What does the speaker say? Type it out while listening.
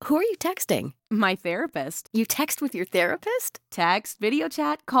Who are you texting? My therapist. You text with your therapist? Text, video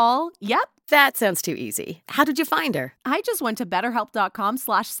chat, call. Yep. That sounds too easy. How did you find her? I just went to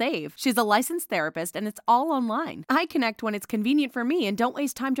betterhelp.com/save. She's a licensed therapist and it's all online. I connect when it's convenient for me and don't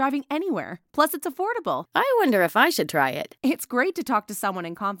waste time driving anywhere. Plus, it's affordable. I wonder if I should try it. It's great to talk to someone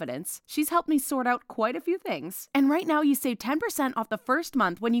in confidence. She's helped me sort out quite a few things. And right now you save 10% off the first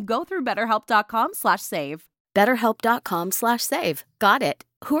month when you go through betterhelp.com/save. BetterHelp.com/save. Got it.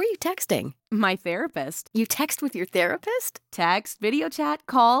 Who are you texting? My therapist. You text with your therapist? Text, video chat,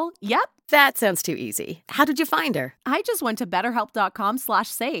 call. Yep. That sounds too easy. How did you find her? I just went to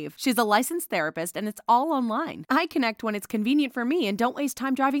betterhelp.com/save. She's a licensed therapist and it's all online. I connect when it's convenient for me and don't waste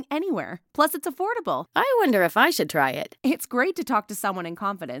time driving anywhere. Plus, it's affordable. I wonder if I should try it. It's great to talk to someone in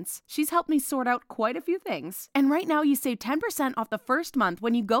confidence. She's helped me sort out quite a few things. And right now you save 10% off the first month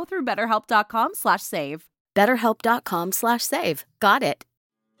when you go through betterhelp.com/save. BetterHelp.com/save. Got it.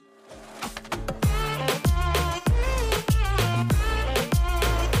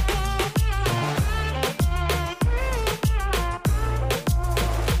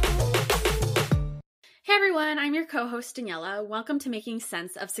 Hey everyone, I'm your co-host Daniela. Welcome to Making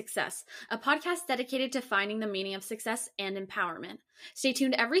Sense of Success, a podcast dedicated to finding the meaning of success and empowerment. Stay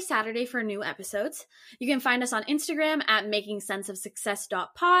tuned every Saturday for new episodes. You can find us on Instagram at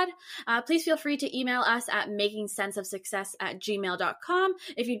makingsenseofsuccess.pod. Please feel free to email us at makingsenseofsuccess@gmail.com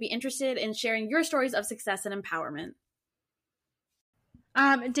if you'd be interested in sharing your stories of success and empowerment.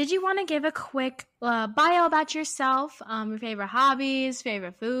 Did you want to give a quick bio about yourself, your favorite hobbies,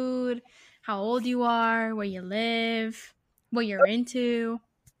 favorite food, how old you are, where you live, what you're into?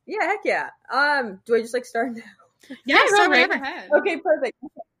 Yeah, heck yeah. Do I just start now? Yeah, start right ahead. Okay, perfect.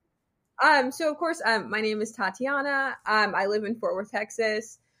 So of course, my name is Tatyana. I live in Fort Worth,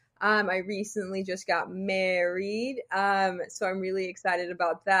 Texas. I recently just got married. So I'm really excited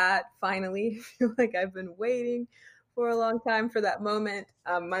about that. Finally, I feel like I've been waiting for a long time for that moment.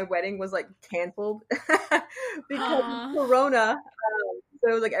 My wedding was canceled because of Corona. So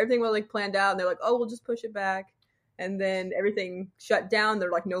it was everything was planned out, and they're oh, we'll just push it back. And then everything shut down.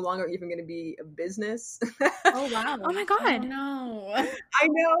 They're no longer even going to be a business. Oh, wow. Oh my God. Oh, no.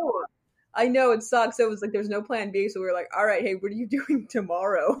 I know it sucks. So it was there's no plan B. So we were all right, hey, what are you doing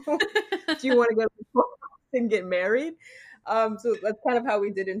tomorrow? Do you want to go and get married? So that's kind of how we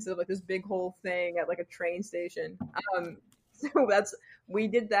did it, instead of this big whole thing at a train station. So we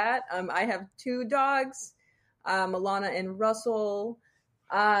did that. I have 2 dogs, Alana and Russell.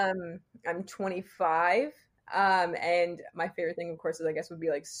 I'm 25. And my favorite thing, of course, is would be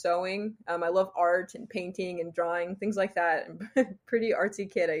sewing. I love art and painting and drawing, things like that. I'm a pretty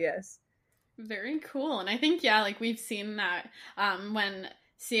artsy kid, I guess. Very cool. And I think, we've seen that when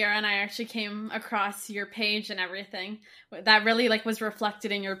Sierra and I actually came across your page and everything. That really was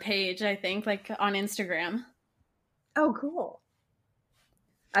reflected in your page, I think, on Instagram. Oh, cool.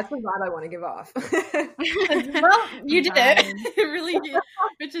 That's the vibe I want to give off. Well, you did it. Really did,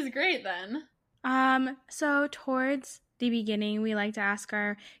 which is great then. So towards the beginning, we like to ask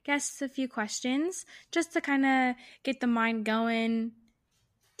our guests a few questions just to kind of get the mind going,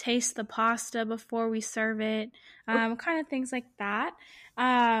 taste the pasta before we serve it, kind of things like that.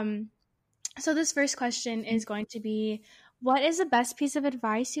 So this first question is going to be, what is the best piece of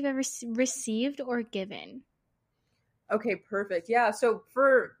advice you've ever received or given? Okay, perfect. Yeah, so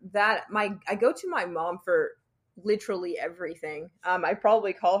for that, I go to my mom for literally everything. I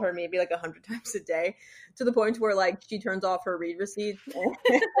probably call her maybe 100 times a day, to the point where she turns off her read receipt.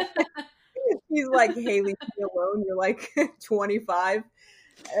 She's hey, leave me alone. You're 25.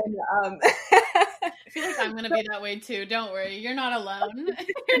 And I feel I'm gonna be that way too. Don't worry, you're not alone.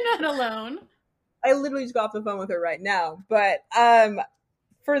 You're not alone. I literally just got off the phone with her right now. But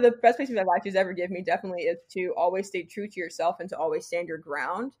for the best piece of advice she's ever given me, definitely is to always stay true to yourself and to always stand your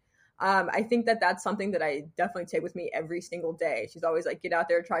ground. I think that's something that I definitely take with me every single day. She's always get out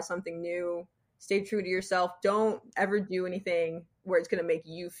there, try something new, stay true to yourself. Don't ever do anything where it's going to make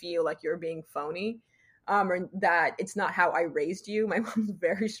you feel like you're being phony, or that it's not how I raised you. My mom's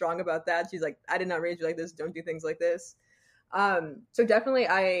very strong about that. She's I did not raise you like this. Don't do things like this. So definitely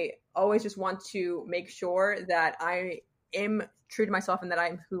I always just want to make sure that I am true to myself and that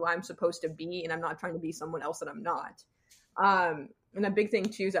I'm who I'm supposed to be, and I'm not trying to be someone else that I'm not. And a big thing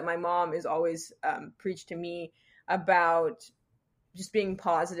too is that my mom is always preached to me about just being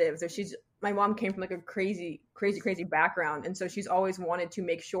positive. So my mom came from a crazy background, and so she's always wanted to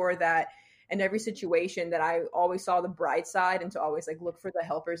make sure that in every situation that I always saw the bright side, and to always look for the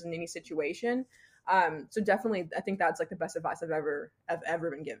helpers in any situation. So definitely, I think that's the best advice I've ever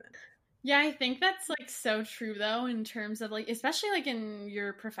been given. Yeah, I think that's like so true though, in terms of like, especially like in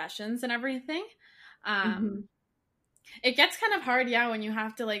your professions and everything. Mm-hmm. It gets kind of hard, yeah, when you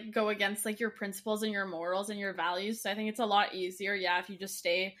have to like go against like your principles and your morals and your values. So I think it's a lot easier, yeah, if you just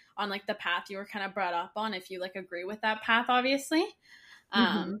stay on like the path you were kind of brought up on, if you like agree with that path, obviously.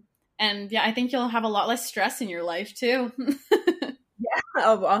 Mm-hmm. And yeah, I think you'll have a lot less stress in your life too. Yeah,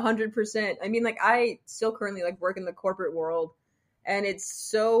 of 100%. I mean, like I still currently like work in the corporate world, and it's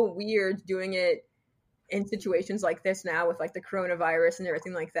so weird doing it in situations like this now with like the coronavirus and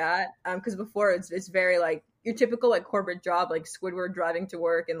everything like that. Because before it's very like your typical like corporate job, like Squidward driving to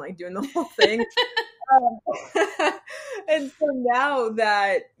work and like doing the whole thing. And so now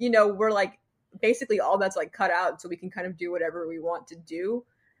that, we're like basically all that's like cut out, so we can kind of do whatever we want to do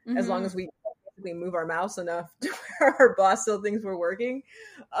as long as we basically move our mouse enough to where our boss still thinks we're working.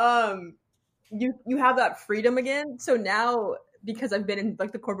 You have that freedom again. So now, because I've been in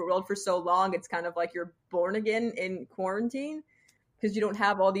like the corporate world for so long, it's kind of like you're born again in quarantine, because you don't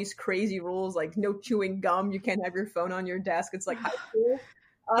have all these crazy rules like no chewing gum, you can't have your phone on your desk. It's like high school.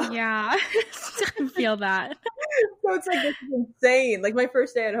 Yeah, I feel that. So it's like, this is insane. Like my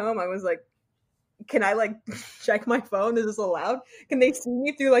first day at home, I was like, can I like check my phone? Is this allowed? Can they see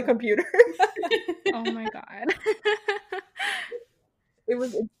me through like computer? Oh my God.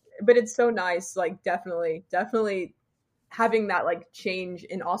 But it's so nice. Like definitely having that like change,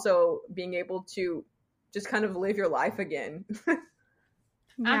 and also being able to just kind of live your life again.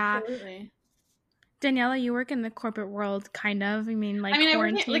 Yeah. Absolutely. Daniela, you work in the corporate world, kind of. I mean, like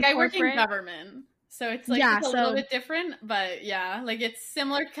quarantine I work in corporate. government, so it's like Yeah, it's a so- little bit different, but yeah, like it's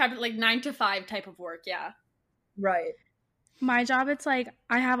similar, kind of like 9 to 5 type of work. Yeah. Right. My job, it's like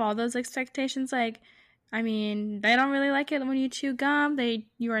I have all those expectations. Like, I mean, they don't really like it when you chew gum.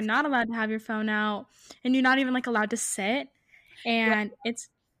 You are not allowed to have your phone out, and you're not even like allowed to sit, and it's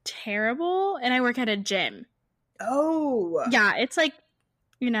terrible. And I work at a gym. Oh. Yeah, it's like,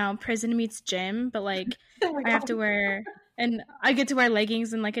 prison meets gym, but like I have to wear, and I get to wear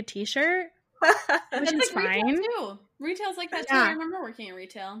leggings and like a t-shirt, which is like fine. Retail too. Retail's like that too. Yeah. I remember working in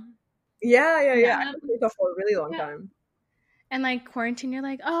retail. Yeah. I worked retail for a really long time. And like quarantine, you're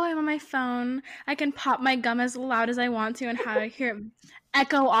like, oh, I'm on my phone. I can pop my gum as loud as I want to and hear it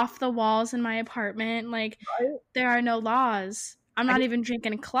echo off the walls in my apartment. Like, there are no laws. I'm not even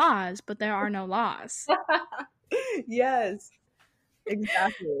drinking claws, but there are no laws. Yes,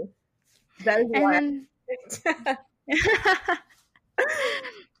 exactly. That is And why. then,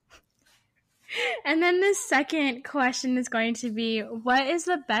 and then the second question is going to be, what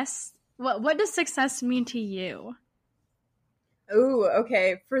does success mean to you? Ooh,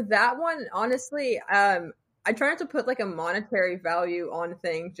 okay. For that one, honestly, I try not to put like a monetary value on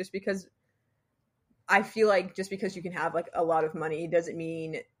things, just because I feel like just because you can have like a lot of money doesn't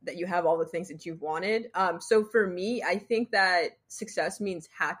mean that you have all the things that you've wanted. So for me, I think that success means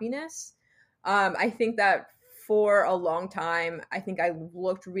happiness. I think that for a long time, I think I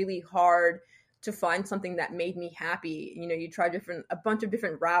looked really hard to find something that made me happy. You try a bunch of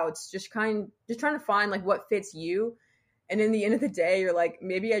different routes, just trying to find like what fits you. And in the end of the day, you're like,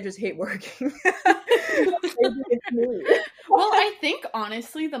 maybe I just hate working. Maybe it's me. Well, I think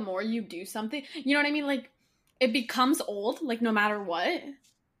honestly, the more you do something, you know what I mean? Like, it becomes old, like no matter what.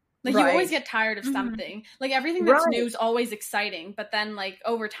 Like, you always get tired of something. Like, everything that's new is always exciting. But then, like,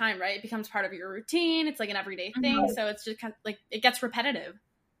 over time, right, it becomes part of your routine. It's like an everyday thing. So it's just kind of like, it gets repetitive.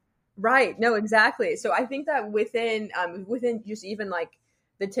 Right. No, exactly. So I think that within just even like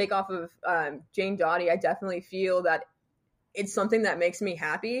the takeoff of Jane Dottie, I definitely feel that it's something that makes me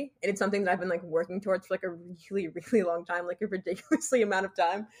happy, and it's something that I've been like working towards for like a really, really long time, like a ridiculously amount of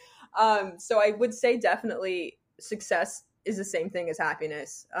time. So I would say definitely success is the same thing as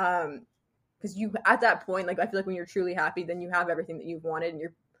happiness. Because you, at that point, like I feel like when you're truly happy, then you have everything that you've wanted, and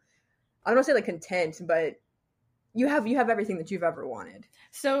you're, I don't want to say like content, but you have everything that you've ever wanted.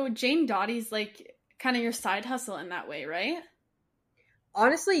 So Jane Dottie's like kind of your side hustle in that way, right?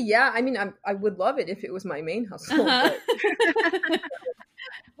 Honestly, yeah. I mean, I would love it if it was my main hustle.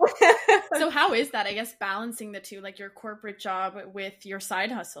 So how is that, I guess, balancing the two, like your corporate job with your side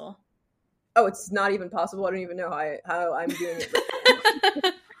hustle? Oh, it's not even possible. I don't even know how I'm doing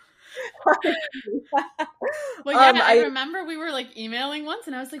it. Well, yeah, I remember we were like emailing once,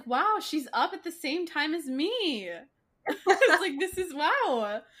 and I was like, wow, she's up at the same time as me. I was like, this is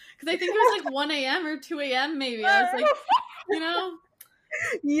wow. Because I think it was like 1 a.m. or 2 a.m. maybe. I was like,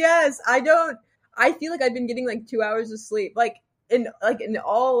 Yes, I feel like I've been getting like 2 hours of sleep, like in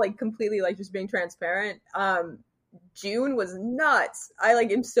all like completely like just being transparent. June was nuts. I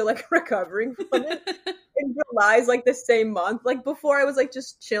like am still like recovering from it. And July's like the same month. Like before I was like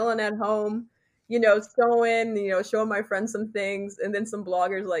just chilling at home, sewing, showing my friends some things, and then some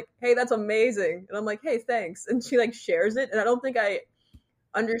bloggers like, hey, that's amazing. And I'm like, hey, thanks. And she like shares it. And I don't think I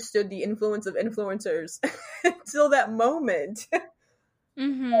understood the influence of influencers until that moment.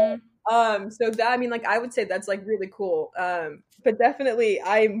 So that, I mean, like, I would say that's like really cool. But definitely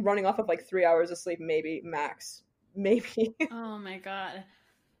I'm running off of like 3 hours of sleep, maybe max, maybe. Oh my God.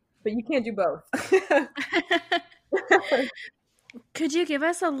 But you can't do both. Could you give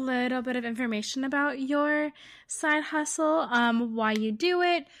us a little bit of information about your side hustle? Why you do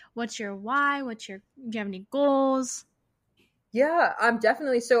it? What's your why? Do you have any goals? Yeah,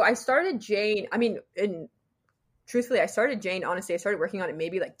 definitely. So I started Jane. I mean, truthfully, I started Jane. Honestly, I started working on it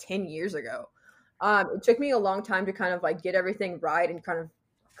maybe like 10 years ago. It took me a long time to kind of like get everything right and kind of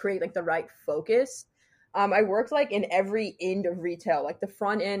create like the right focus. I worked like in every end of retail, like the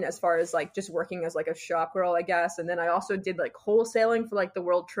front end as far as like just working as like a shop girl, I guess. And then I also did like wholesaling for like the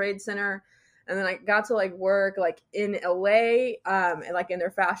World Trade Center. And then I got to like work like in LA and like in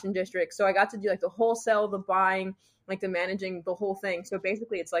their fashion district. So I got to do like the wholesale, the buying, like the managing, the whole thing. So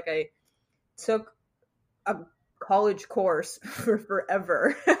basically it's like I took a college course for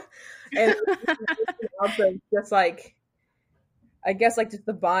forever. And also just like, I guess like just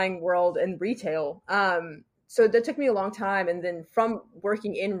the buying world and retail. So that took me a long time. And then from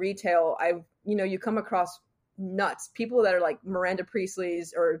working in retail, you come across nuts people that are like Miranda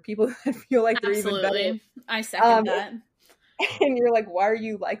Priestley's or people that feel like they're even better. I second that. And you're like, why are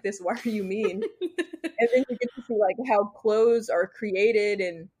you like this? Why are you mean? And then you get to see like how clothes are created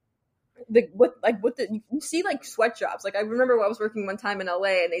and you see like sweatshops. Like I remember I was working one time in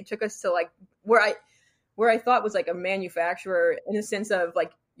LA and they took us to like where I thought was like a manufacturer in a sense of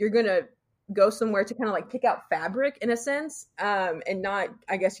like you're gonna go somewhere to kind of like pick out fabric in a sense, and not,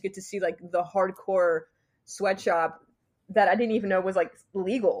 I guess you get to see like the hardcore sweatshop that I didn't even know was like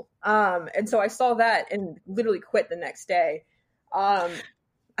legal. And so I saw that and literally quit the next day.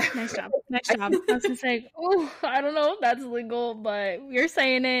 Nice job. I was gonna say, I don't know if that's legal, but you're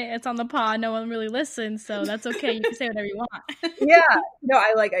saying it. It's on the pod. No one really listens, so that's okay. You can say whatever you want. Yeah. No,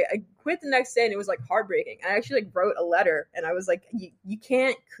 I quit the next day and it was like heartbreaking. I actually like wrote a letter and I was like, you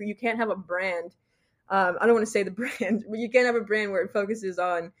can't have a brand. I don't want to say the brand, but you can't have a brand where it focuses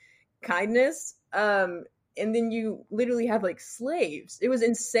on kindness. And then you literally have like slaves. It was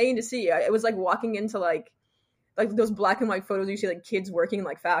insane to see. It was like walking into like those black and white photos you see like kids working in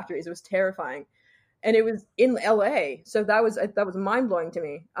like factories. It was terrifying. And it was in LA. So that was mind blowing to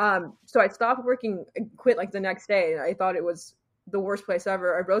me. So I stopped working, quit like the next day. And I thought it was the worst place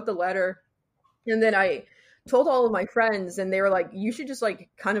ever. I wrote the letter and then I told all of my friends and they were like, you should just like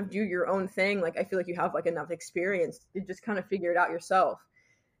kind of do your own thing. Like, I feel like you have like enough experience to just kind of figure it out yourself.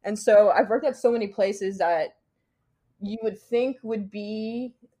 And so I've worked at so many places that you would think would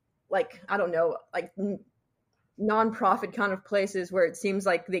be like, I don't know, like nonprofit kind of places where it seems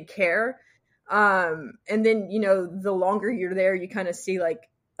like they care. And then, the longer you're there, you kind of see like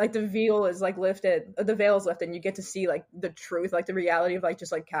the veil is lifted and you get to see like the truth, like the reality of like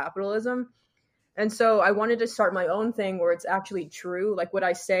just like capitalism. And so I wanted to start my own thing where it's actually true. Like what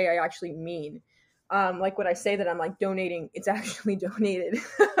I say, I actually mean. Like when I say that I'm like donating, it's actually donated.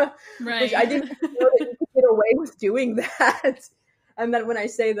 Right. Which I didn't know that you could get away with doing that. And then when I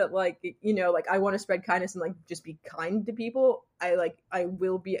say that, like, like I want to spread kindness and like just be kind to people, I'd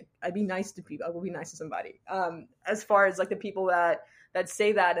be nice to people. I will be nice to somebody. As far as like the people that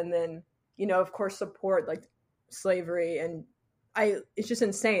say that and then, of course, support like slavery. And it's just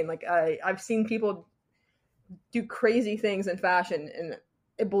insane. Like I've seen people do crazy things in fashion and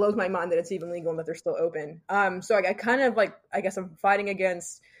it blows my mind that it's even legal and that they're still open. So I kind of like, I guess I'm fighting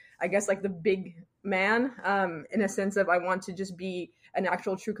against, I guess like the big man, in a sense of I want to just be an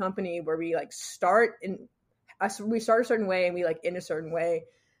actual true company where we like start a certain way and we like in a certain way.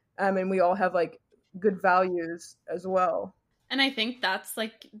 And we all have like good values as well. And I think that's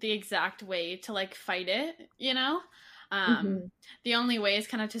like the exact way to like fight it, The only way is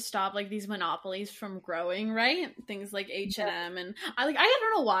kind of to stop like these monopolies from growing, right? Things like H&M and I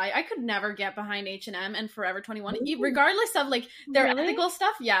don't know why I could never get behind H&M and Forever 21, regardless of like their ethical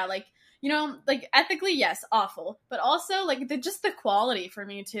stuff. Yeah, like like ethically, yes, awful, but also like just the quality for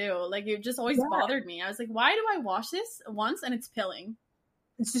me too. Like it just always bothered me. I was like, why do I wash this once and it's pilling?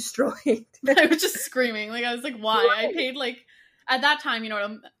 It's destroyed. I was just screaming. Like I was like, why? Right. I paid like at that time,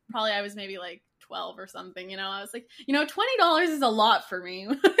 probably I was maybe like 12 or something, I was like, $20 is a lot for me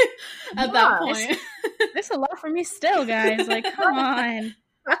at that point. It's a lot for me still, guys. Like, come on.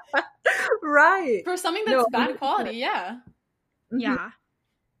 Right. For something that's bad quality, yeah. Mm-hmm. Yeah.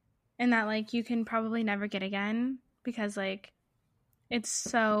 And that, like, you can probably never get again because, like, it's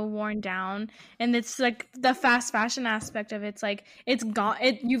so worn down. And it's, like, the fast fashion aspect of it's, like, it's gone.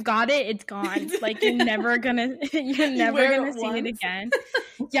 You've got it, it's gone. Like, you're never gonna see it again.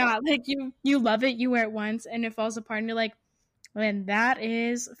 Yeah, like, you love it, you wear it once, and it falls apart, and you're like, and that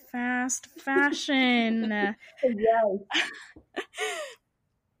is fast fashion. Yes.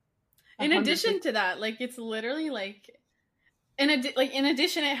 In addition to that, like, it's literally, like, in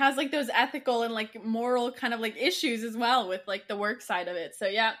addition, it has, like, those ethical and, like, moral kind of, like, issues as well with, like, the work side of it. So,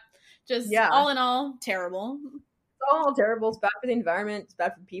 yeah, just all in all, terrible. It's all terrible. It's bad for the environment. It's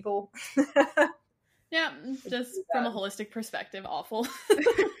bad for people. Yeah, just from a holistic perspective, awful.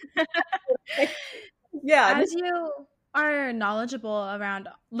 Yeah. As you are knowledgeable around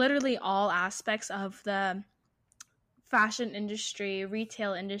literally all aspects of the fashion industry,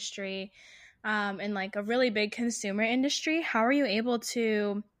 retail industry, and like a really big consumer industry, how are you able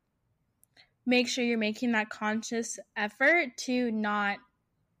to make sure you're making that conscious effort to not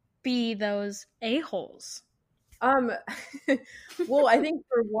be those a-holes? Well, I think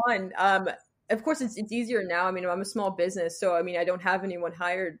for one, of course it's easier now. I mean, I'm a small business, so I mean, I don't have anyone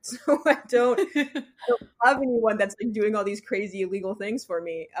hired, so I don't have anyone that's like doing all these crazy illegal things for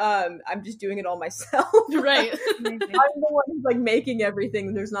me. I'm just doing it all myself. Right. I'm the one who's like making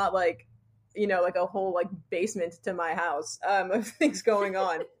everything. There's not like, like a whole like basement to my house of things going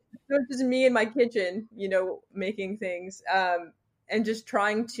on. So it's just me in my kitchen, making things, and just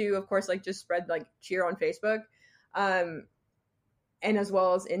trying to, of course, like just spread like cheer on Facebook. And as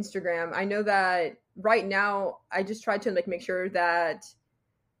well as Instagram. I know that right now I just try to like make sure that,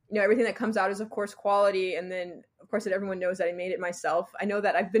 everything that comes out is of course quality. And then of course that everyone knows that I made it myself. I know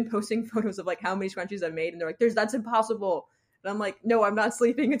that I've been posting photos of like how many scrunchies I've made and they're like, that's impossible. And I'm like, no, I'm not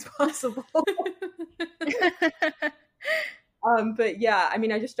sleeping. It's possible. But yeah, I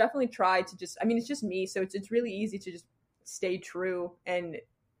mean, I just definitely try to it's just me. So it's really easy to just stay true and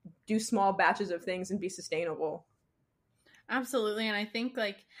do small batches of things and be sustainable. Absolutely. And I think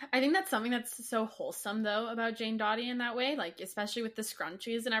that's something that's so wholesome though about Jane Dottie in that way, like especially with the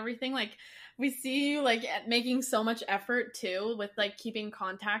scrunchies and everything. Like we see you like making so much effort too with like keeping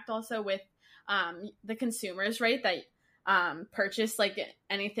contact also with the consumers, right, that purchase like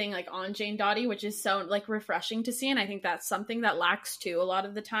anything like on Jane Dottie, which is so like refreshing to see. And I think that's something that lacks too a lot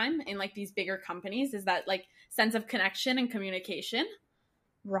of the time in like these bigger companies, is that like sense of connection and communication.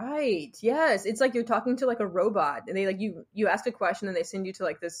 Right. Yes. It's like you're talking to like a robot and they like you ask a question and they send you to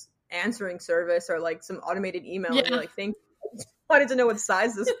like this answering service or like some automated email. Yeah. And you're like, thank you. I just wanted to know what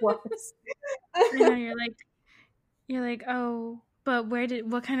size this was. I know, you're like, oh, but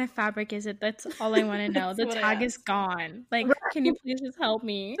what kind of fabric is it? That's all I want to know. The tag is gone. Like, right. Can you please just help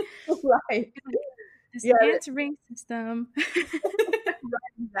me? Right. This answering system. Right,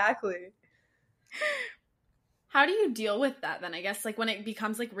 exactly. How do you deal with that then? I guess like when it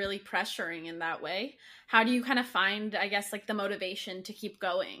becomes like really pressuring in that way, how do you kind of find, I guess, like the motivation to keep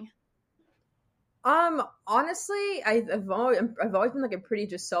going? Honestly, I've always been like a pretty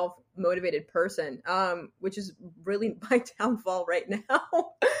just self-motivated person, which is really my downfall right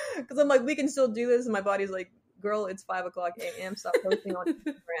now. Because I'm like, we can still do this, and my body's like, girl, it's 5:00 a.m. Stop posting on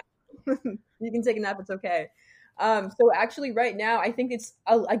Instagram. You can take a nap. It's okay. So actually right now, I think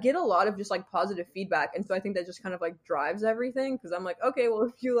I get a lot of just like positive feedback. And so I think that just kind of like drives everything. Cause I'm like, okay, well,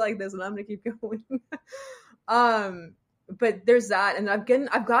 if you like this, and I'm going to keep going. But there's that. And I've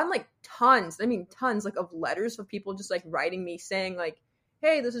gotten like tons like of letters of people just like writing me saying like,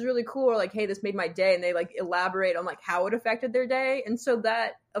 hey, this is really cool. Or like, hey, this made my day. And they like elaborate on like how it affected their day. And so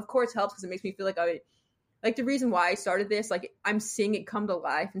that of course helps because it makes me feel like the reason why I started this, like I'm seeing it come to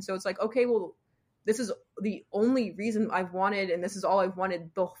life. And so it's like, okay, well, this is the only reason I've wanted, and this is all I've wanted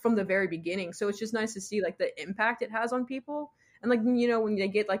from the very beginning. So it's just nice to see like the impact it has on people. And like, when they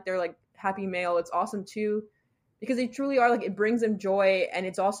get like their like happy mail, it's awesome too, because they truly are like, it brings them joy and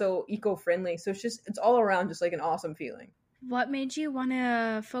it's also eco-friendly. So it's all around just like an awesome feeling. What made you want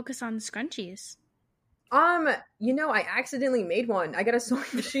to focus on scrunchies? I accidentally made one. I got a sewing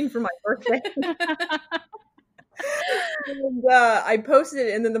machine for my birthday. And I posted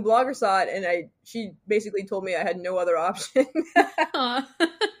it, and then the blogger saw it, and she basically told me I had no other option. And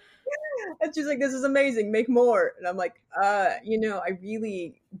she's like, this is amazing, make more. And I'm like, I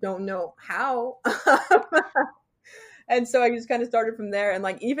really don't know how. And so I just kind of started from there. And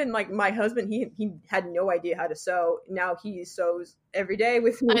like, even like my husband, he had no idea how to sew. Now he sews every day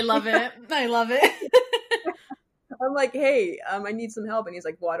with me. I love it. I'm like, hey, I need some help. And he's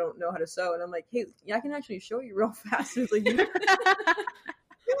like, well, I don't know how to sew. And I'm like, hey, I can actually show you real fast. He's like, he's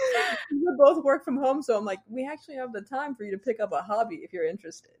a both work from home, so I'm like, we actually have the time for you to pick up a hobby if you're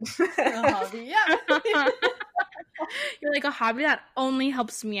interested. A hobby, yeah. You're like, a hobby that only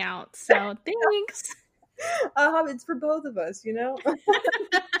helps me out. So thanks. A hobby, it's for both of us, you know?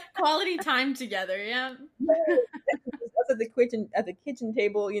 Quality time together, yeah. Us at the kitchen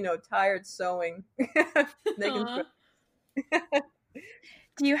table, you know, tired sewing.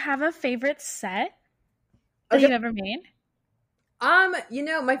 Do you have a favorite set that you've ever made? You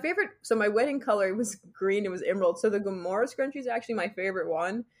know, my favorite, so my wedding color was green, it was emerald. So the Gomorrah scrunchie is actually my favorite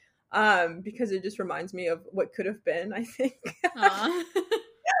one. Because it just reminds me of what could have been, I think.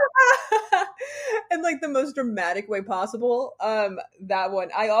 In like the most dramatic way possible. That one.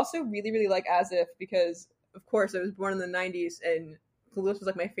 I also really, really like As If because, of course, I was born in the 90s and Clueless was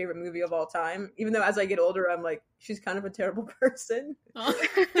like my favorite movie of all time. Even though as I get older, I'm like, she's kind of a terrible person. And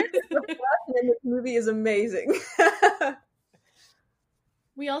this movie is amazing.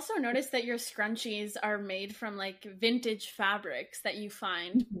 We also noticed that your scrunchies are made from like vintage fabrics that you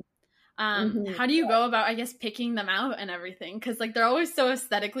find. How do you go about, I guess, picking them out and everything? Because like they're always so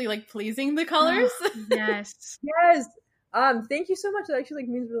aesthetically like pleasing, the colors. Yes. Yes. Thank you so much. That actually like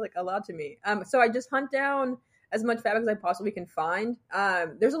means really like a lot to me. So I just hunt down as much fabric as I possibly can find.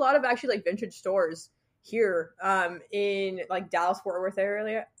 There's a lot of actually like vintage stores here in like Dallas Fort Worth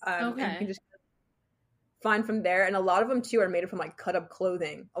area. And you can just find from there, and a lot of them too are made from like cut up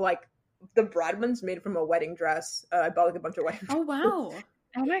clothing. Like the bride one's made from a wedding dress. I bought like a bunch of wedding dresses. Oh wow.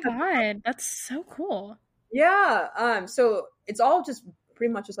 Oh my god, that's so cool. Yeah. So it's all just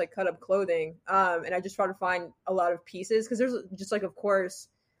pretty much just like cut up clothing. And I just try to find a lot of pieces because there's just like, of course,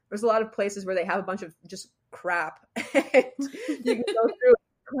 there's a lot of places where they have a bunch of just crap. And you can go through,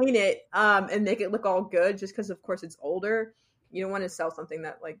 clean it, and make it look all good just because, of course, it's older. You don't want to sell something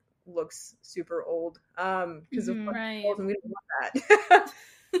that like looks super old because of course it's old and we don't want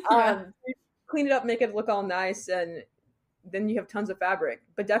that. Clean it up, make it look all nice, and then you have tons of fabric.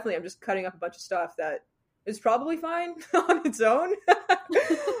 But definitely I'm just cutting up a bunch of stuff that is probably fine on its own. But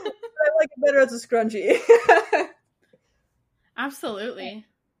I like it better as a scrunchie. Absolutely.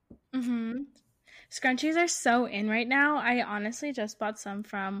 Scrunchies are so in right now. I honestly just bought some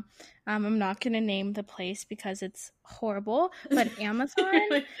from, I'm not going to name the place because it's horrible, but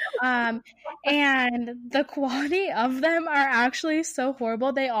Amazon. And the quality of them are actually so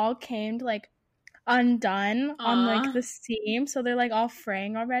horrible. They all came like undone on like the seam. So they're like all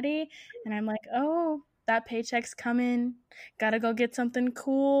fraying already. And I'm like, oh, that paycheck's coming. Gotta go get something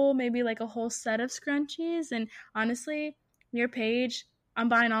cool. Maybe like a whole set of scrunchies. And honestly, your page, I'm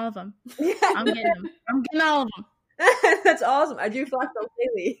buying all of them. I'm getting them. I'm getting all of them. That's awesome. I do flash those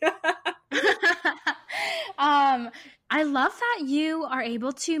daily. I love that you are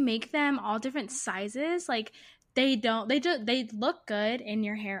able to make them all different sizes. Like they look good in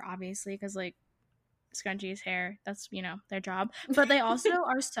your hair, obviously, because like scrunchies hair, that's, you know, their job. But they also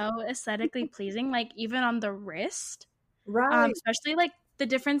are so aesthetically pleasing, like even on the wrist. Right. Especially like the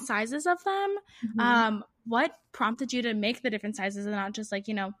different sizes of them. What prompted you to make the different sizes and not just like,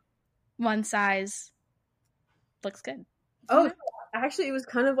 you know, one size looks good? Oh, actually, it was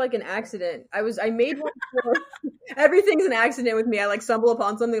kind of like an accident. I made one for, everything's an accident with me. I like stumble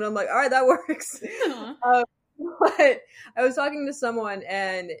upon something and I'm like, all right, that works. But I was talking to someone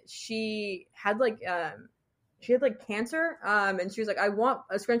and she had like cancer. And she was like, I want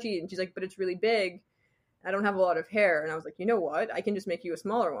a scrunchie. And she's like, but it's really big. I don't have a lot of hair. And I was like, you know what? I can just make you a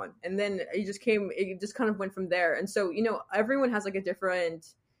smaller one. And then it just kind of went from there. And so, you know, everyone has like a different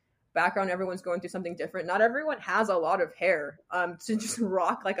background. Everyone's going through something different. Not everyone has a lot of hair to just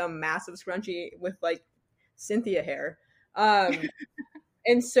rock like a massive scrunchie with like Cynthia hair.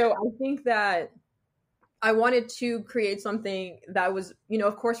 And so I think that I wanted to create something that was, you know,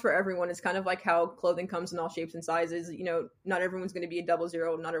 of course for everyone. It's kind of like how clothing comes in all shapes and sizes. You know, not everyone's going to be a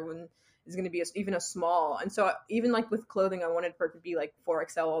 00. Not everyone is going to be even a small. And so even like with clothing, I wanted for it to be like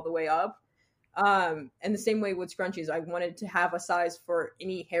 4XL all the way up. And the same way with scrunchies, I wanted to have a size for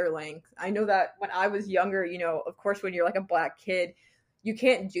any hair length. I know that when I was younger, you know, of course, when you're like a black kid, you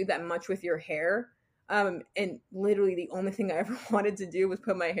can't do that much with your hair. And literally the only thing I ever wanted to do was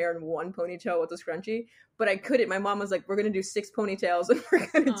put my hair in one ponytail with a scrunchie, but I couldn't. My mom was like, we're going to do 6 ponytails and we're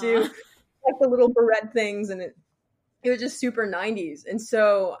going to do like the little barrette things. And it was just super 90s. And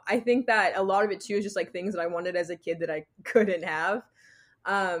so I think that a lot of it too is just like things that I wanted as a kid that I couldn't have.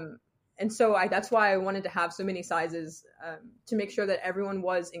 And so that's why I wanted to have so many sizes to make sure that everyone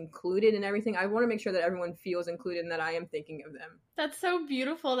was included in everything. I want to make sure that everyone feels included and that I am thinking of them. That's so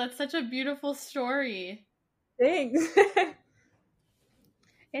beautiful. That's such a beautiful story. Thanks.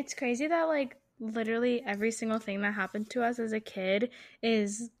 It's crazy that like literally every single thing that happened to us as a kid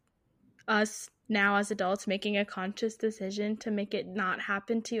is us now as adults making a conscious decision to make it not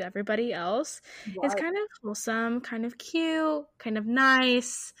happen to everybody else is kind of wholesome, kind of cute, kind of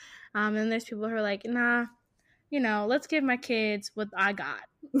nice. And there's people who are like, nah, let's give my kids what I got.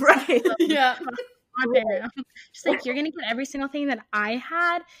 Right. So, Yeah. She's like, you're gonna get every single thing that I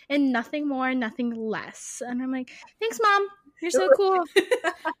had and nothing more, nothing less. And I'm like, thanks, Mom. You're so cool.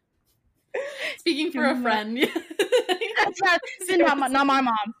 Speaking for a friend. not my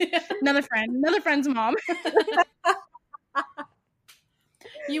mom. Another friend's mom.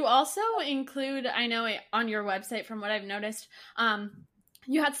 You also include, I know on your website, from what I've noticed,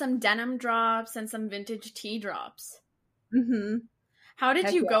 you had some denim drops and some vintage tee drops. Mm-hmm. How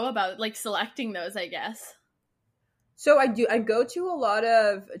did you go about like selecting those, I guess? So I go to a lot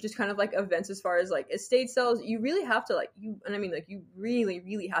of just kind of like events as far as like estate sales. You really have to you really,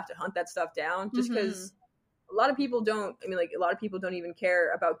 really have to hunt that stuff down, just because a lot of people don't even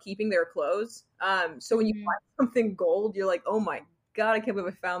care about keeping their clothes. So when you find something gold, you're like, oh my God, I can't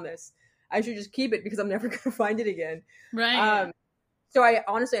believe I found this. I should just keep it because I'm never going to find it again. Right. So I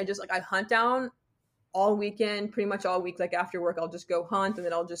just I hunt down all weekend, pretty much all week. Like after work, I'll just go hunt, and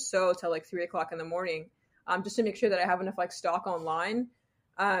then I'll just sew till like 3:00 in the morning. Just to make sure that I have enough like stock online.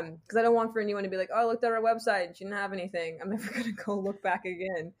 Because I don't want for anyone to be like, oh, I looked at our website and she didn't have anything. I'm never going to go look back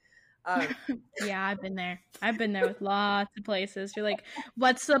again. Yeah, I've been there. I've been there with lots of places. You're like,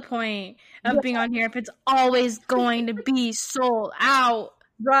 what's the point of being on here if it's always going to be sold out?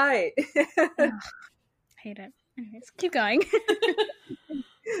 Right. Hate it. Anyways, keep going.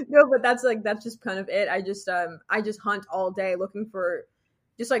 No, but that's just kind of it. I just hunt all day looking for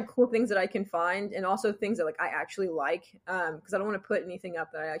just like cool things that I can find, and also things that like I actually like, because I don't want to put anything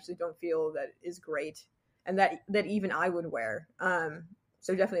up that I actually don't feel that is great and that even I would wear.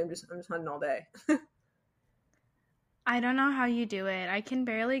 So definitely I'm just hunting all day. I don't know how you do it. I can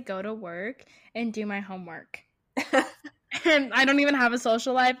barely go to work and do my homework. And I don't even have a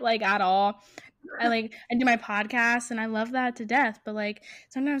social life like at all. I do my podcast and I love that to death, but like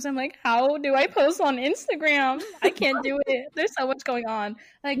sometimes I'm like, how do I post on Instagram? I can't do it. There's so much going on.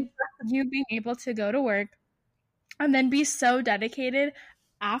 Like you being able to go to work and then be so dedicated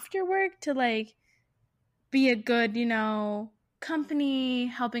after work to like be a good, company,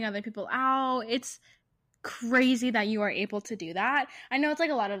 helping other people out. It's crazy that you are able to do that. I know it's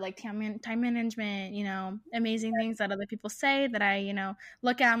like a lot of like time management, amazing things that other people say that I,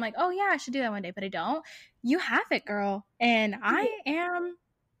 look at. I'm like, oh yeah, I should do that one day, but I don't. You have it, girl. And I am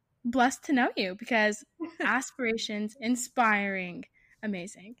blessed to know you because aspirations, inspiring,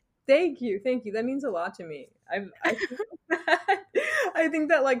 amazing. Thank you. That means a lot to me. I think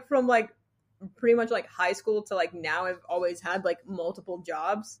that like from like pretty much like high school to like now, I've always had like multiple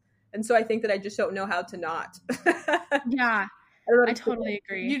jobs. And so I think that I just don't know how to not. Yeah, I totally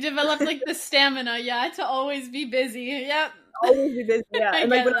agree. You developed like the stamina, to always be busy. Yep. Always be busy, yeah. I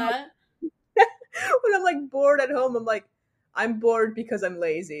and get like that. when I'm like bored at home, I'm like, I'm bored because I'm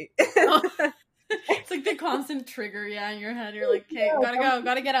lazy. It's like the constant trigger, in your head. You're like, okay,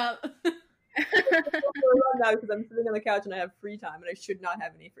 gotta get up. Now because I'm sitting on the couch and I have free time, and I should not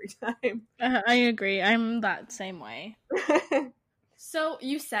have any free time. I agree. I'm that same way. So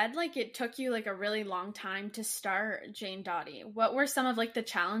you said like it took you like a really long time to start Jane Dottie. What were some of like the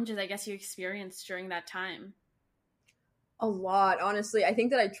challenges I guess you experienced during that time? A lot, honestly. I think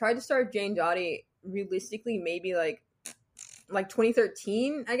that I tried to start Jane Dottie realistically maybe like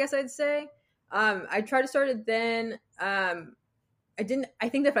 2013, I guess I'd say. I tried to start it then. I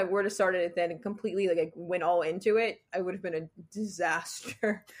think that if I were to start it then and completely like went all into it, I would have been a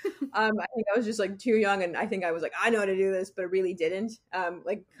disaster. I think I was just like too young, and I think I was like, I know how to do this, but I really didn't.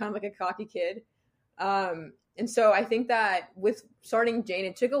 Like kind of like a cocky kid. And so I think that with starting Jane,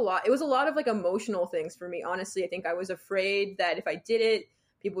 it was a lot of like emotional things for me. Honestly, I think I was afraid that if I did it,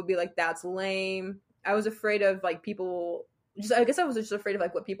 people would be like, that's lame. I was afraid of like people. I guess I was just afraid of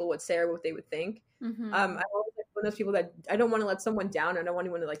like what people would say or what they would think. Mm-hmm. I'm always like one of those people that I don't want to let someone down. I don't want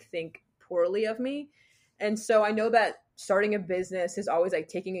anyone to like think poorly of me. And so I know that starting a business is always like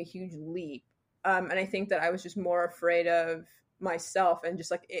taking a huge leap. And I think that I was just more afraid of myself and just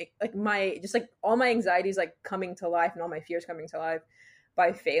like all my anxieties like coming to life and all my fears coming to life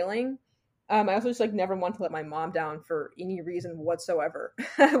by failing. I also just like never want to let my mom down for any reason whatsoever.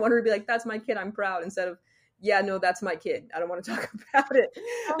 I want her to be like, that's my kid, I'm proud, instead of, yeah, no, that's my kid, I don't want to talk about it.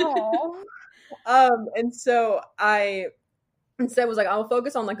 And so I instead was like, I'll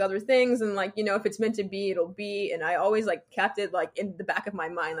focus on like other things, and like, if it's meant to be, it'll be. And I always like kept it like in the back of my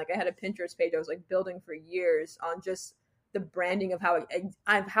mind. Like I had a Pinterest page I was like building for years on just the branding of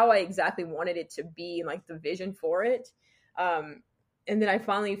how I exactly wanted it to be and like the vision for it. then I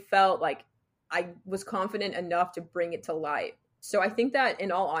finally felt like I was confident enough to bring it to light. So I think that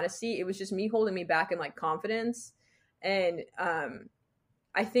in all honesty, it was just me holding me back in like confidence. And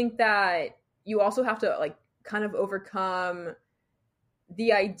I think that you also have to like kind of overcome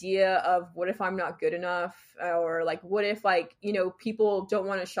the idea of what if I'm not good enough, or like what if like, you know, people don't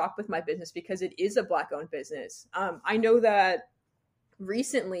want to shop with my business because it is a Black owned business. I know that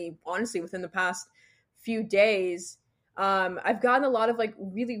recently, honestly, within the past few days, I've gotten a lot of like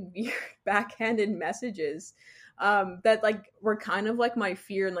really weird backhanded messages that like were kind of like my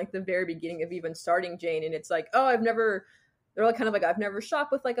fear in like the very beginning of even starting Jane. And it's like, oh, they're like kind of like, I've never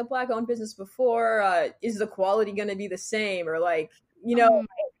shopped with like a Black owned business before. Is the quality going to be the same? Or like, you know,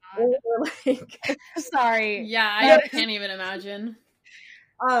 or like, sorry. Yeah, I can't even imagine.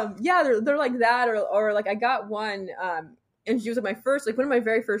 Yeah, they're like that, or like I got one, and she was like one of my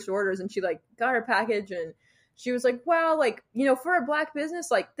very first orders, and she like got her package, and she was like, wow, like, you know, for a Black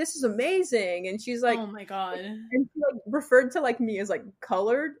business, like this is amazing. And she's like, oh my God. And she like referred to like me as like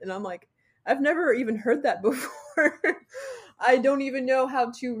colored, and I'm like, I've never even heard that before. I don't even know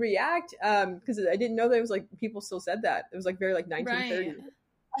how to react, because I didn't know that it was like people still said that. It was like very like 1930.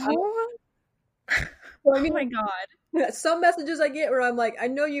 Right. So, I mean, oh my God. some messages I get where I'm like, I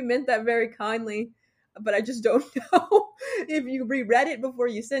know you meant that very kindly, but I just don't know if you reread it before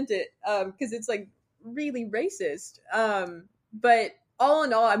you sent it, because it's like really racist. But all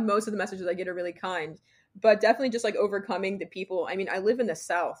in all, most of the messages I get are really kind, but definitely just like overcoming the people. I mean, I live in the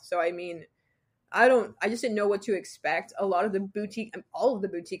South, so I mean, I just didn't know what to expect. A lot of the all of the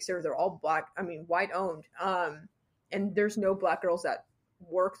boutiques there, they're all Black, I mean, white owned. And there's no Black girls that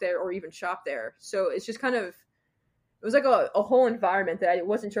work there or even shop there. So it's just kind of, it was like a whole environment that I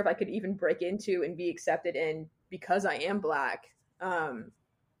wasn't sure if I could even break into and be accepted in because I am Black.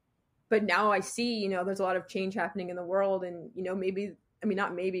 But now I see, you know, there's a lot of change happening in the world, and, you know,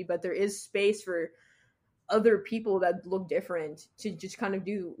 not maybe, but there is space for other people that look different to just kind of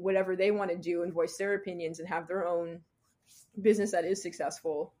do whatever they want to do and voice their opinions and have their own business that is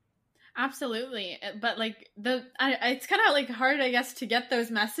successful. Absolutely. But like it's kind of like hard, I guess, to get those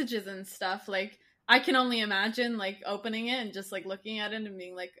messages and stuff. Like I can only imagine like opening it and just like looking at it and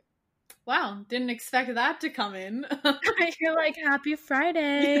being like, wow, didn't expect that to come in. You're like, happy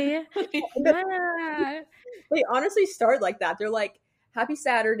Friday. Yeah. They honestly start like that. They're like, happy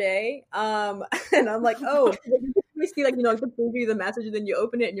Saturday. And I'm like, oh, you see like, you know, the preview of the message, and then you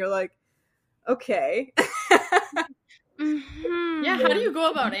open it and you're like, okay. Mm-hmm. Yeah, how do you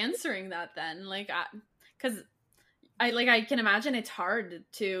go about answering that then? Like, because I can imagine it's hard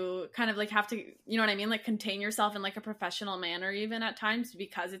to kind of like have to, you know what I mean? Like contain yourself in like a professional manner even at times,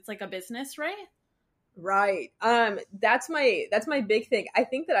 because it's like a business, right? Right. That's my big thing. I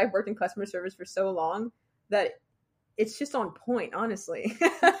think that I've worked in customer service for so long that it's just on point, honestly.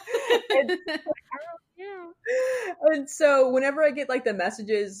 And so whenever I get like the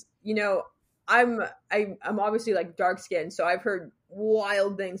messages, you know, I'm obviously like dark skinned, so I've heard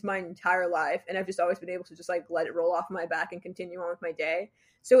wild things my entire life, and I've just always been able to just like let it roll off my back and continue on with my day.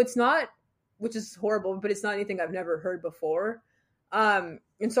 So it's not, which is horrible, but it's not anything I've never heard before. And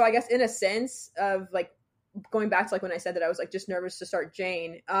so I guess in a sense of like going back to like when I said that I was like just nervous to start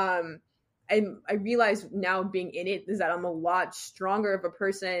Jane, I realize now being in it is that I'm a lot stronger of a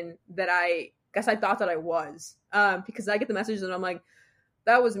person that I guess I thought that I was, because I get the messages and I'm like,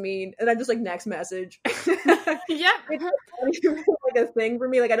 that was mean, and I'm just like, next message. Yeah. It's like a thing for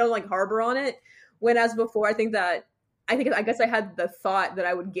me. Like I don't like harbor on it. When as before, I guess I had the thought that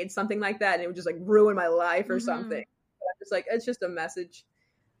I would get something like that and it would just like ruin my life or something. But I'm just like, it's just a message.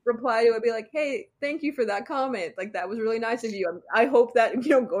 Reply to it, be like, hey, thank you for that comment. Like that was really nice of you. I hope that, you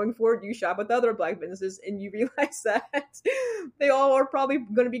know, going forward you shop with other Black businesses and you realize that they all are probably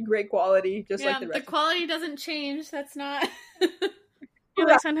going to be great quality, just like the rest. The quality doesn't change. That's not.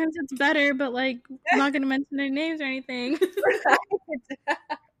 Like sometimes it's better, but like I'm not gonna mention their names or anything.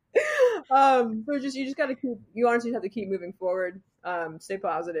 So you just gotta you honestly have to keep moving forward, stay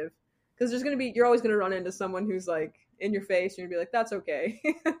positive, because you're always gonna run into someone who's like in your face and you're gonna be like, that's okay.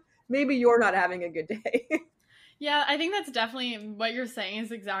 Maybe you're not having a good day. Yeah, I think that's definitely what you're saying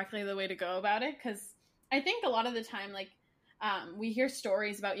is exactly the way to go about it, because I think a lot of the time, like, we hear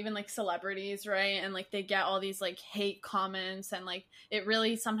stories about even like celebrities, right? And like they get all these like hate comments, and like it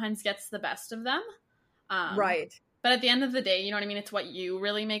really sometimes gets the best of them. Right. But at the end of the day, you know what I mean? It's what you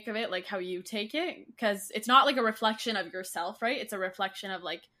really make of it, like how you take it, because it's not like a reflection of yourself, right? It's a reflection of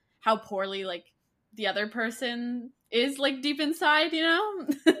like how poorly like the other person is like deep inside, you know?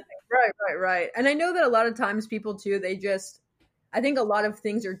 Right. And I know that a lot of times people too, I think a lot of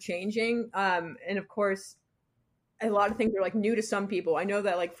things are changing. And of course, a lot of things are like new to some people. I know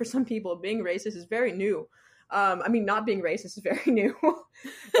that like for some people being racist is very new. I mean, not being racist is very new.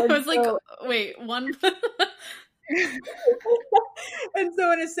 I was like, wait, one. And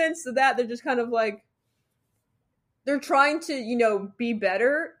so in a sense to that, they're just kind of like, they're trying to, you know, be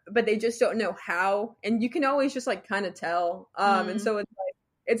better, but they just don't know how. And you can always just like kind of tell. And so it's like,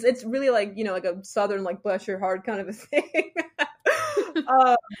 it's really like, you know, like a Southern, like bless your heart kind of a thing.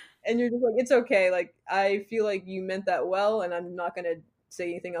 And you're just like, it's okay. Like, I feel like you meant that well, and I'm not going to say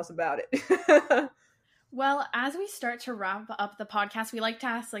anything else about it. Well, as we start to wrap up the podcast, we like to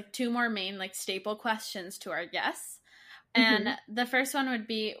ask like 2 more main like staple questions to our guests. And the first one would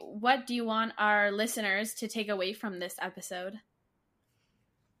be, what do you want our listeners to take away from this episode?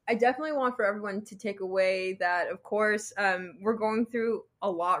 I definitely want for everyone to take away that, of course, we're going through a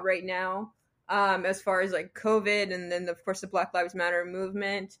lot right now, as far as like COVID, and then of course the Black Lives Matter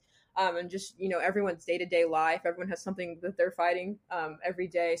movement, and just, you know, everyone's day-to-day life. Everyone has something that they're fighting every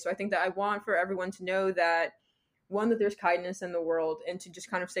day. So I think that I want for everyone to know that, one, that there's kindness in the world, and to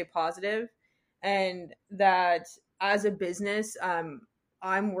just kind of stay positive, and that as a business,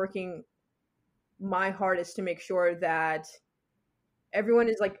 I'm working my hardest to make sure that everyone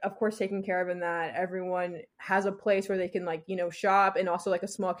is like, of course, taken care of, and that everyone has a place where they can like, you know, shop, and also like a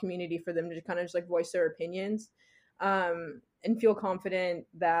small community for them to kind of just like voice their opinions, and feel confident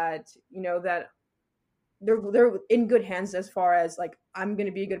that, you know, that they're in good hands as far as like, I'm going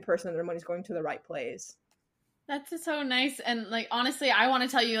to be a good person and their money's going to the right place. That's so nice. And like, honestly, I want to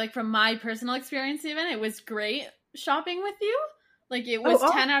tell you, like, from my personal experience, even, it was great shopping with you. Like, it was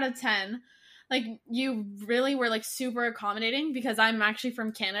 10 out of 10. Like, you really were like super accommodating, because I'm actually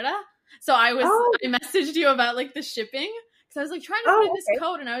from Canada. So I messaged you about like the shipping, because I was like trying to put in this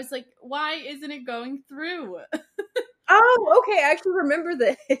code, and I was like, why isn't it going through? Oh, okay. I actually remember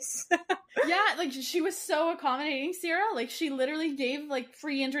this. Yeah, like she was so accommodating, Sierra. Like, she literally gave like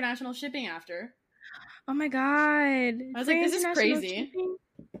free international shipping after. Oh my god! I was like, this is crazy.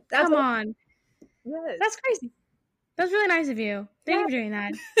 Come on. Yes. That's crazy. That's really nice of you. Thank you for doing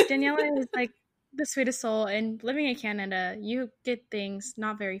that. Daniela is like the sweetest soul, and living in Canada, you get things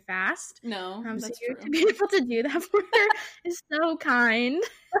not very fast. No, that's so true. To be able to do that for her is so kind.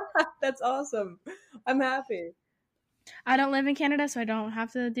 That's awesome. I'm happy. I don't live in Canada, so I don't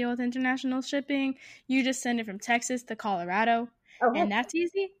have to deal with international shipping. You just send it from Texas to Colorado, and that's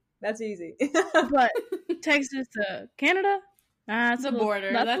easy. That's easy. But Texas to Canada? It's the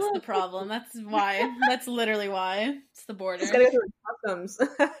border. That's the problem. That's why. That's literally why. It's the border. It's gotta go through customs.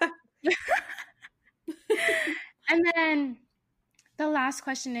 And then the last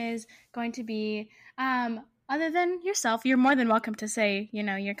question is going to be, other than yourself, you're more than welcome to say, you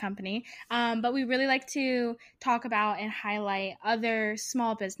know, your company. But we really like to talk about and highlight other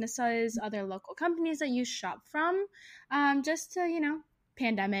small businesses, other local companies that you shop from, just to, you know,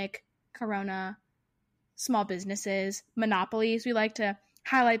 pandemic, corona, small businesses, monopolies. We like to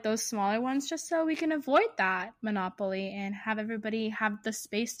highlight those smaller ones just so we can avoid that monopoly and have everybody have the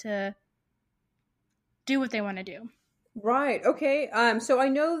space to do what they want to do. Right. Okay. So I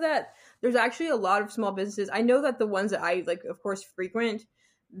know that there's actually a lot of small businesses. I know that the ones that I like, of course, frequent,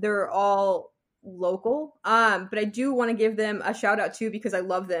 they're all local. But I do want to give them a shout out too, because I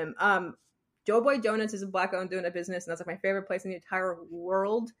love them. Doughboy Donuts is a Black-owned donut business, and that's like my favorite place in the entire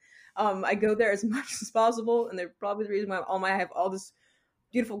world. I go there as much as possible, and they're probably the reason why I have all this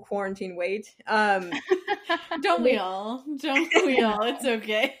beautiful quarantine weight. Don't we all? Don't we all? It's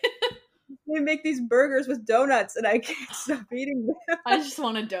okay. They make these burgers with donuts, and I can't stop eating them. I just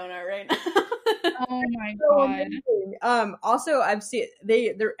want a donut right now. Oh my god. Also, I've seen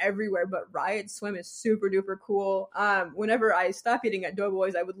they're everywhere, but Riot Swim is super duper cool. Whenever I stop eating at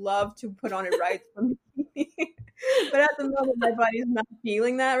Doughboys, I would love to put on a Riot Swim bikini. But at the moment, my body's not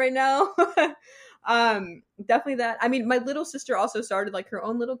feeling that right now. Definitely that. I mean, my little sister also started like her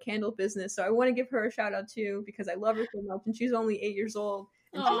own little candle business, so I want to give her a shout out too, because I love her so much, and she's only 8 years old.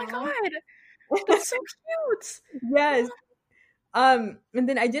 Oh my god, that's so cute. Yes. And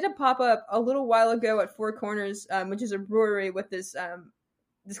then I did a pop-up a little while ago at Four Corners, which is a brewery with this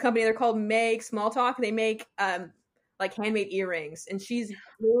company. They're called Make Small Talk. They make like handmade earrings, and she's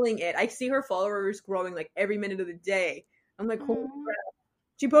killing it. I see her followers growing like every minute of the day. I'm like, holy crap.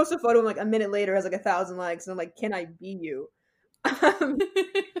 She posts a photo and like a minute later has like 1,000 likes, and I'm like, can I be you?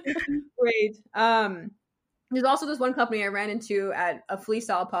 Great. There's also this one company I ran into at a flea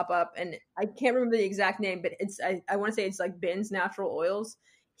style pop-up, and I can't remember the exact name, but I want to say it's like Ben's Natural Oils.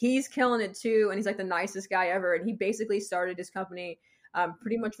 He's killing it too, and he's like the nicest guy ever, and he basically started his company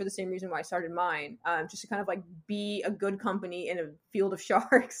pretty much for the same reason why I started mine, just to kind of like be a good company in a field of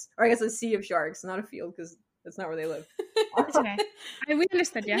sharks, or I guess a sea of sharks, not a field, because That's not where they live. It's okay. We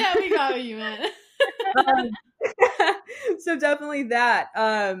understood, yeah. Yeah, we got what you meant. So definitely that.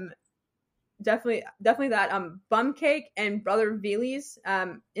 Definitely that. Bum Cake and Brother Veely's.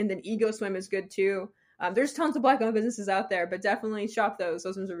 And then Ego Swim is good too. There's tons of Black-owned businesses out there, but definitely shop those.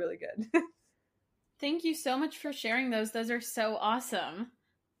 Those ones are really good. Thank you so much for sharing those. Those are so awesome.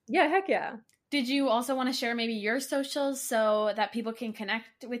 Yeah, heck yeah. Did you also want to share maybe your socials so that people can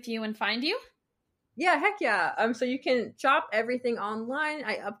connect with you and find you? Yeah, heck yeah. So you can shop everything online.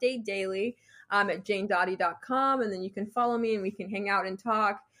 I update daily at janedottie.com, and then you can follow me and we can hang out and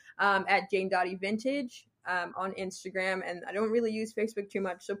talk at Jane Dottie Vintage on Instagram. And I don't really use Facebook too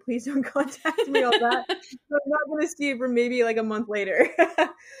much, so please don't contact me on that. I'm not going to see it for maybe like a month later.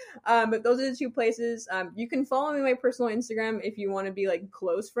 But those are the two places. You can follow me on my personal Instagram if you want to be like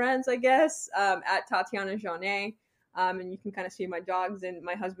close friends, I guess, at Tatyana Jeannet. And you can kind of see my dogs, and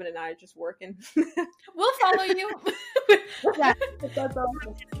my husband and I are just working. We'll follow you. Yeah. That's all.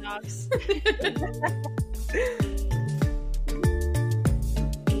 Dogs.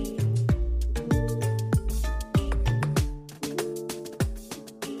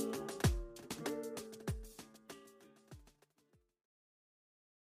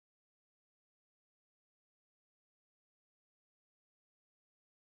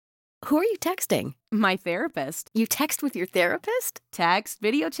 Who are you texting? My therapist. You text with your therapist? Text,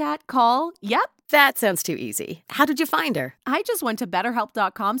 video chat, call. Yep. That sounds too easy. How did you find her? I just went to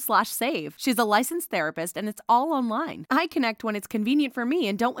betterhelp.com/save. She's a licensed therapist and it's all online. I connect when it's convenient for me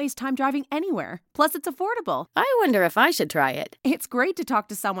and don't waste time driving anywhere. Plus, it's affordable. I wonder if I should try it. It's great to talk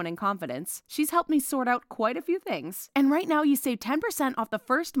to someone in confidence. She's helped me sort out quite a few things. And right now you save 10% off the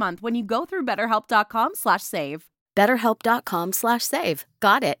first month when you go through betterhelp.com/save. BetterHelp.com/save.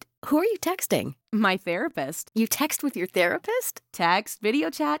 Got it. Who are you texting? My therapist. You text with your therapist? Text, video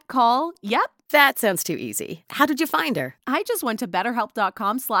chat, call. Yep. That sounds too easy. How did you find her? I just went to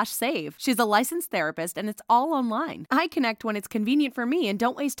betterhelp.com/save. She's a licensed therapist and it's all online. I connect when it's convenient for me and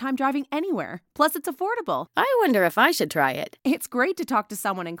don't waste time driving anywhere. Plus, it's affordable. I wonder if I should try it. It's great to talk to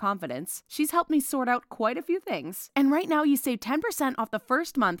someone in confidence. She's helped me sort out quite a few things. And right now you save 10% off the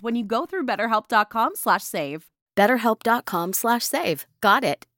first month when you go through betterhelp.com/save. BetterHelp.com/save. Got it.